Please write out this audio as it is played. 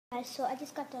Guys, so I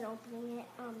just got done opening it.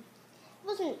 It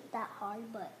wasn't that hard,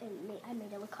 but I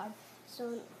made it look hard.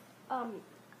 So, when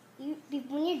you're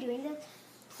doing this,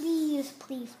 please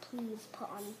put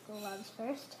on gloves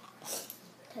first,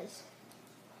 because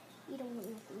you don't want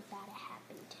anything bad to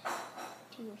happen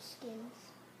to your skins.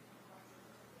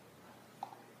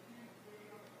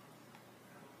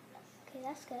 Okay,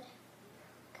 that's good,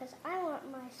 because I want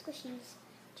my squishies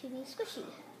to be squishy.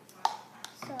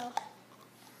 So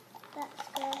that's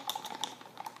good.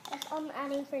 That's all I'm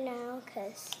adding for now,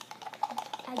 because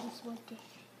I just want it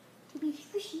to be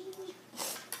squishy.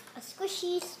 A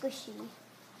squishy.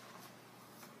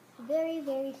 Very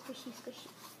squishy.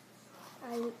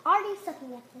 I'm already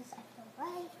sucking at this, I feel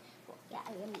right. Well, yeah,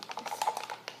 I am.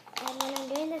 And when I'm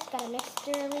doing this, gotta mix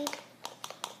thoroughly.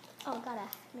 Oh, gotta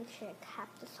make sure I cap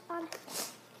this on.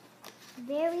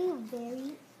 Very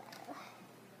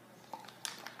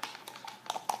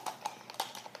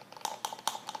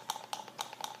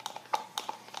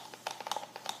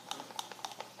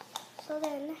So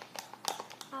then,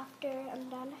 after I'm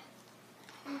done,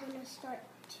 I'm gonna start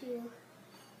to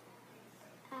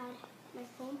add my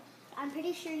foam. I'm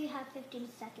pretty sure you have 15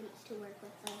 seconds to work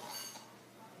with this.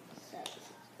 So this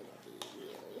is gonna be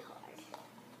really hard.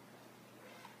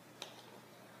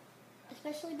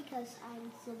 Especially because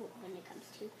I'm slow when it comes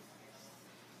to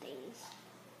things.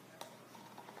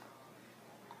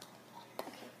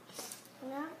 Okay, so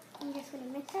now I'm just gonna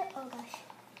mix it. Oh gosh,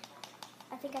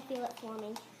 I think I feel it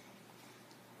forming.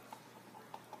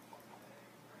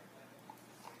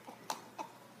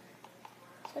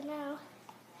 So now,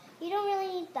 you don't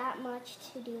really need that much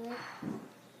to do it.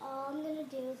 All I'm going to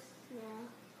do now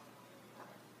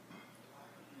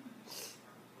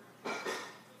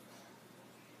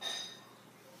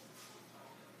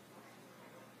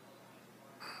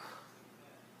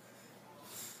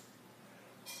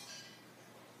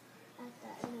add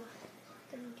that. I'm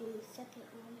going to do the second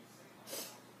one.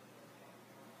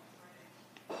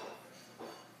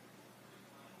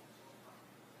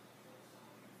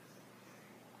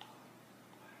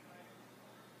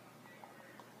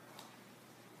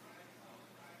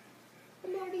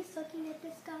 I'm already sucking at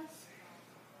this, guys.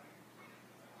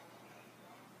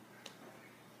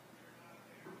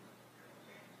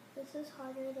 This is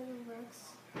harder than it looks.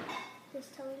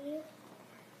 Just telling you.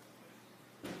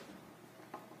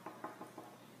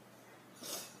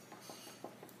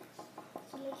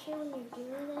 So make sure when you're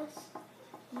doing this,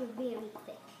 you're very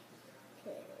quick.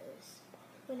 Because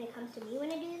when it comes to me,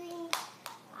 when I do things,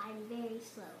 I'm very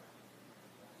slow.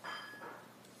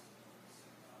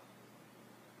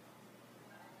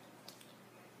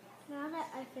 Now that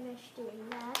I finished doing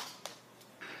that,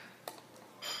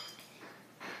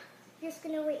 I'm just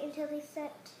gonna wait until they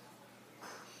set.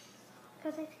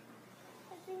 Because I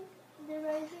think they're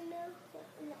rising now, but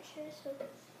I'm not sure. So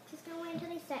just gonna wait until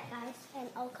they set, guys, and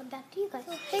I'll come back to you guys.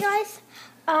 So, hey guys,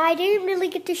 I didn't really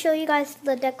get to show you guys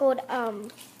the decoed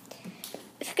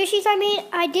squishies I made.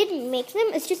 I did make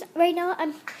them. It's just right now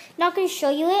I'm not gonna show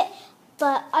you it,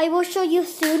 but I will show you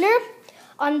sooner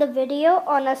on the video,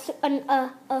 on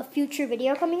a future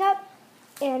video coming up.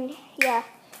 And yeah,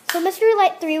 so Mystery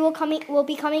Light 3 will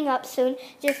be coming up soon.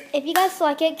 Just if you guys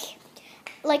like it,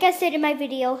 like I said in my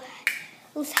video,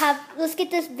 let's get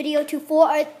this video to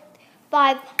 4 or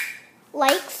 5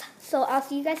 likes. So I'll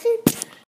see you guys soon.